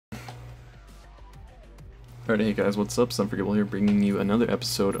Alright, hey guys, what's up? Unforgettable here, bringing you another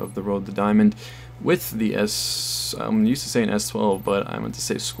episode of The Road to Diamond with the I'm used to saying S12, but I meant to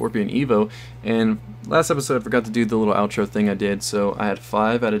say Skorpion Evo. And last episode I forgot to do the little outro thing I did, so I had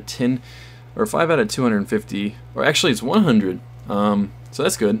 5 out of 10, or 5 out of 250, or actually it's 100. So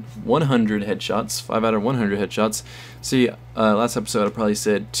that's good. 100 headshots, 5 out of 100 headshots. See, last episode I probably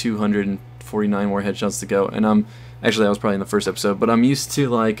said 249 more headshots to go, and actually that was probably in the first episode, but I'm used to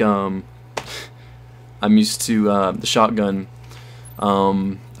like the shotgun. I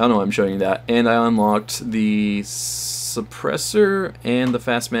don't know why I'm showing you that. And I unlocked the suppressor and the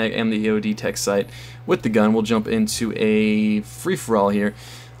fast mag and the EOD tech site with the gun. We'll jump into a free-for-all here.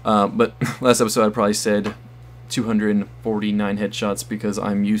 But last episode I probably said 249 headshots because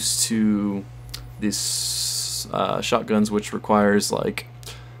I'm used to this shotguns, which requires like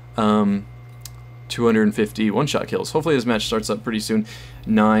 250 one-shot kills. Hopefully this match starts up pretty soon.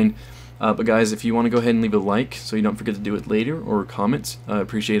 9. But guys, if you want to go ahead and leave a like so you don't forget to do it later, or comment, I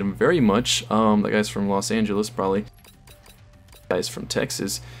appreciate them very much. That guy's from Los Angeles, probably. Guys from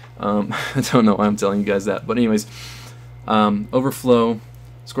Texas. I don't know why I'm telling you guys that. But anyways, Overflow,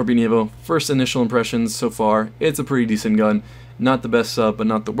 Skorpion Evo, first initial impressions so far. It's a pretty decent gun. Not the best sub, but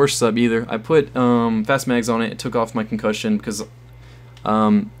not the worst sub either. I put fast mags on it. It took off my concussion because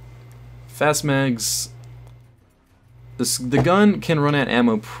fast mags... The gun can run out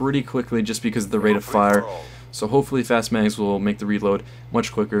ammo pretty quickly just because of the rate of fire, so hopefully fast mags will make the reload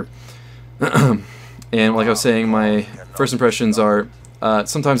much quicker. And like I was saying, my first impressions are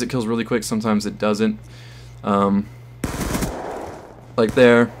sometimes it kills really quick, sometimes it doesn't. Like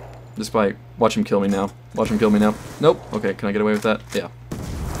there, just by watch him kill me now. Watch him kill me now. Nope. Okay, can I get away with that? Yeah.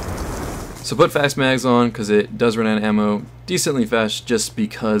 So put fast mags on because it does run out of ammo decently fast just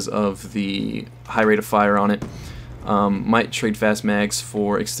because of the high rate of fire on it. Might trade fast mags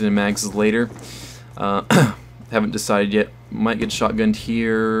for extended mags later. Haven't decided yet. Might get shotgunned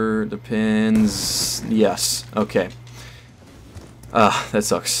here. Depends. Yes. Okay. That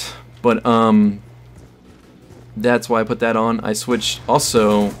sucks. But that's why I put that on. I switched.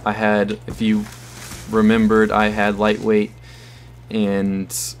 Also, I had, if you remembered, I had lightweight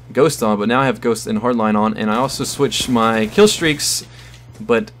and ghost on, but now I have ghost and hardline on, and I also switched my kill streaks.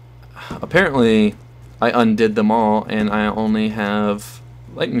 But apparently I undid them all, and I only have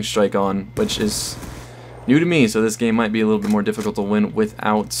Lightning Strike on, which is new to me, so this game might be a little bit more difficult to win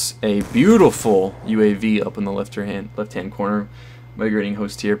without a beautiful UAV up in the left-hand corner. Migrating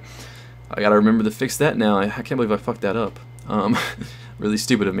host here. I gotta remember to fix that now. I can't believe I fucked that up. Really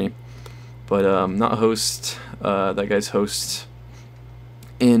stupid of me. But not host, that guy's host.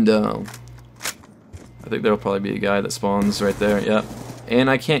 And I think there'll probably be a guy that spawns right there, yeah. And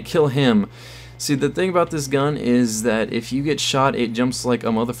I can't kill him. See, the thing about this gun is that if you get shot, it jumps like a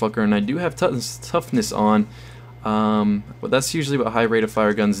motherfucker, and I do have toughness on, but that's usually what high rate of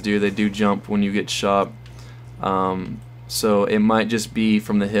fire guns do. They do jump when you get shot, so it might just be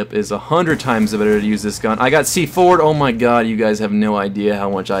from the hip is 100 times better to use this gun. I got C4'd, oh my god, you guys have no idea how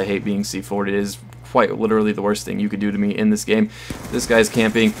much I hate being C4'd. It is quite literally the worst thing you could do to me in this game. This guy's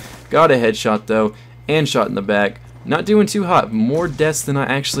camping, got a headshot though, and shot in the back. Not doing too hot. More deaths than I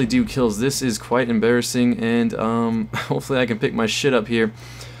actually do kills. This is quite embarrassing, and hopefully I can pick my shit up here.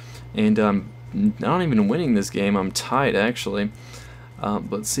 And I'm not even winning this game. I'm tied, actually.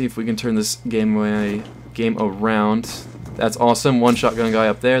 Let's see if we can turn this game around. That's awesome. One shotgun guy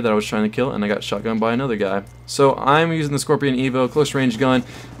up there that I was trying to kill, and I got shotgunned by another guy. So I'm using the Skorpion Evo close range gun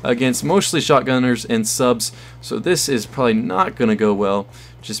against mostly shotgunners and subs. So this is probably not going to go well,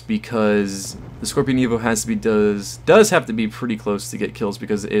 just because the Skorpion Evo has to be does have to be pretty close to get kills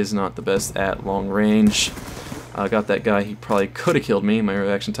because it is not the best at long range. I got that guy. He probably could have killed me. My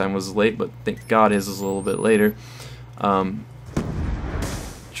reaction time was late, but thank God his was a little bit later. Try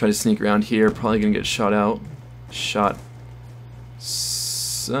to sneak around here. Probably gonna get shot out. Shot.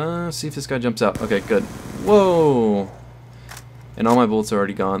 See if this guy jumps out. Okay, good. Whoa! And all my bullets are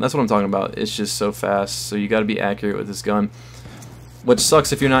already gone. That's what I'm talking about. It's just so fast, so you got to be accurate with this gun. Which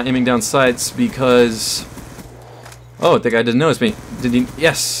sucks if you're not aiming down sights because... Oh, the guy didn't notice me. Did he?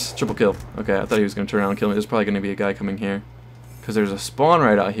 Yes! Triple kill. Okay, I thought he was going to turn around and kill me. There's probably going to be a guy coming here. Because there's a spawn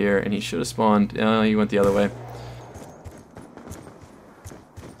right out here, and he should have spawned. He went the other way.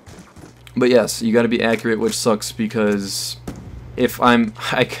 But yes, you got to be accurate, which sucks because if I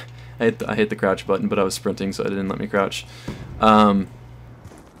hit the crouch button, but I was sprinting, so it didn't let me crouch. Like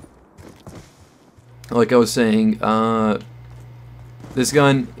I was saying, this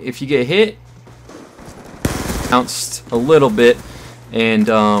gun, if you get hit, bounced a little bit, and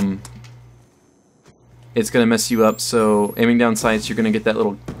it's gonna mess you up. So aiming down sights, you're gonna get that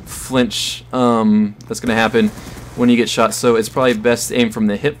little flinch that's going to happen when you get shot, so it's probably best to aim from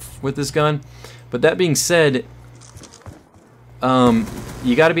the hip with this gun. But that being said,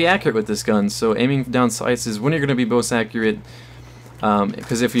 you got to be accurate with this gun, so aiming down sights is when you're going to be most accurate,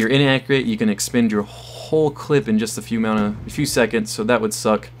 because if you're inaccurate you can expend your whole clip in just a few seconds, so that would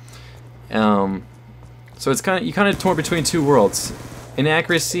suck. So it's you kind of torn between two worlds: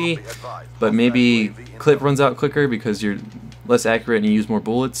 inaccuracy, but maybe clip runs out quicker because you're less accurate and you use more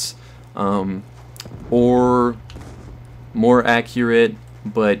bullets, or more accurate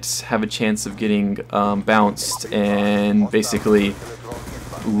but have a chance of getting bounced and basically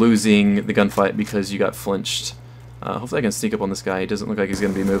losing the gunfight because you got flinched. Hopefully I can sneak up on this guy. He doesn't look like he's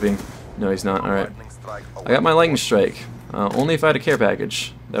going to be moving. No, he's not. Alright. I got my lightning strike. Only if I had a care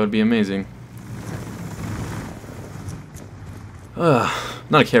package. That would be amazing. Not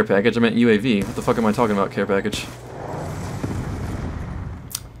a care package, I meant UAV. What the fuck am I talking about, care package?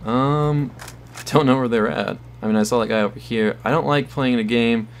 I don't know where they're at. I mean, I saw that guy over here. I don't like playing a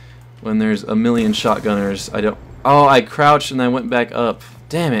game when there's a million shotgunners. I don't... Oh, I crouched and I went back up.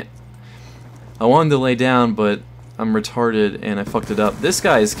 Damn it. I wanted to lay down, but I'm retarded and I fucked it up. This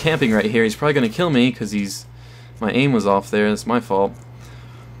guy is camping right here. He's probably going to kill me because my aim was off there. That's my fault.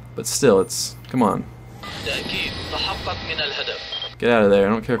 But still, it's... Come on. Get out of there. I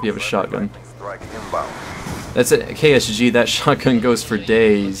don't care if you have a shotgun. That's it. KSG, that shotgun goes for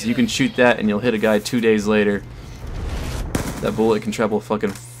days. You can shoot that and you'll hit a guy 2 days later. That bullet can travel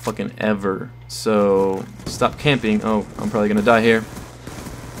fucking ever. So stop camping. Oh, I'm probably gonna die here.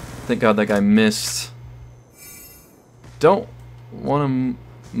 Thank God that guy missed. Don't want to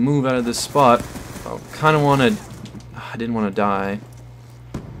move out of this spot. I kind of want to... I didn't want to die.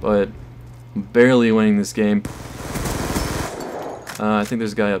 But I'm barely winning this game. I think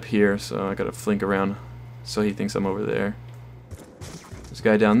there's a guy up here, so I gotta flank around. So he thinks I'm over there. There's a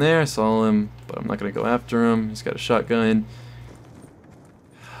guy down there, I saw him, but I'm not gonna go after him. He's got a shotgun.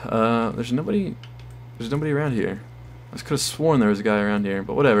 There's nobody around here. I could have sworn there was a guy around here,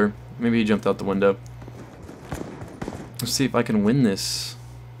 but whatever. Maybe he jumped out the window. Let's see if I can win this.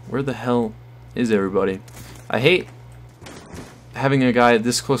 Where the hell is everybody? I hate having a guy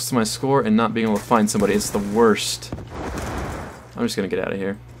this close to my score and not being able to find somebody. It's the worst. I'm just gonna get out of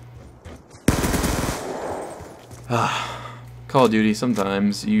here. Call of Duty,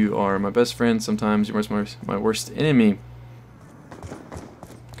 sometimes you are my best friend, sometimes you're my worst enemy.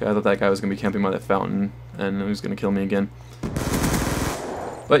 Okay, I thought that guy was going to be camping by that fountain, and he was going to kill me again.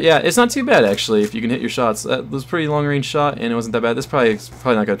 But yeah, it's not too bad actually if you can hit your shots. That was a pretty long range shot, and it wasn't that bad. This probably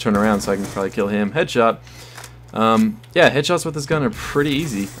not going to turn around, so I can probably kill him. Headshot. Yeah, headshots with this gun are pretty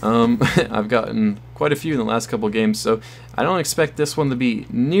easy. I've gotten quite a few in the last couple of games, so I don't expect this one to be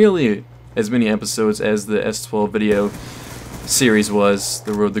nearly as many episodes as the S12 video series was,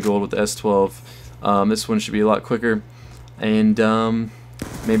 the Road to Gold with the S12. This one should be a lot quicker, and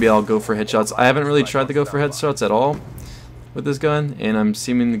maybe I'll go for headshots. I haven't really tried to go for headshots at all with this gun, and I'm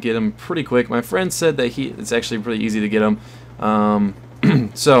seeming to get them pretty quick. My friend said that it's actually pretty easy to get them.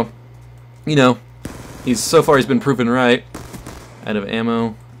 So, you know, so far he's been proven right. Out of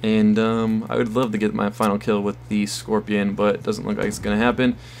ammo, and I would love to get my final kill with the Skorpion, but it doesn't look like it's going to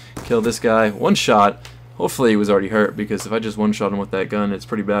happen. Kill this guy, one shot. Hopefully he was already hurt, because if I just one-shot him with that gun, it's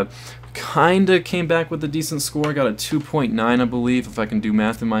pretty bad. Kinda came back with a decent score. Got a 2.9, I believe, if I can do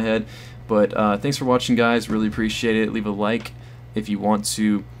math in my head. But thanks for watching, guys. Really appreciate it. Leave a like if you want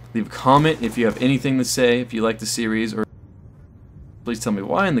to. Leave a comment if you have anything to say, if you like the series, or please tell me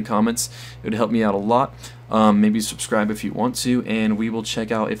why in the comments. It would help me out a lot. Maybe subscribe if you want to, and we will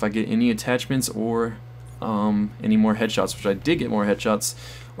check out if I get any attachments or any more headshots, which I did get more headshots.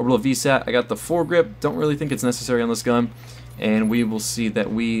 Orbital VSAT, I got the foregrip. Don't really think it's necessary on this gun. And we will see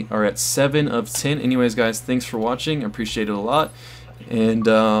that we are at 7 of 10. Anyways, guys, thanks for watching. I appreciate it a lot. And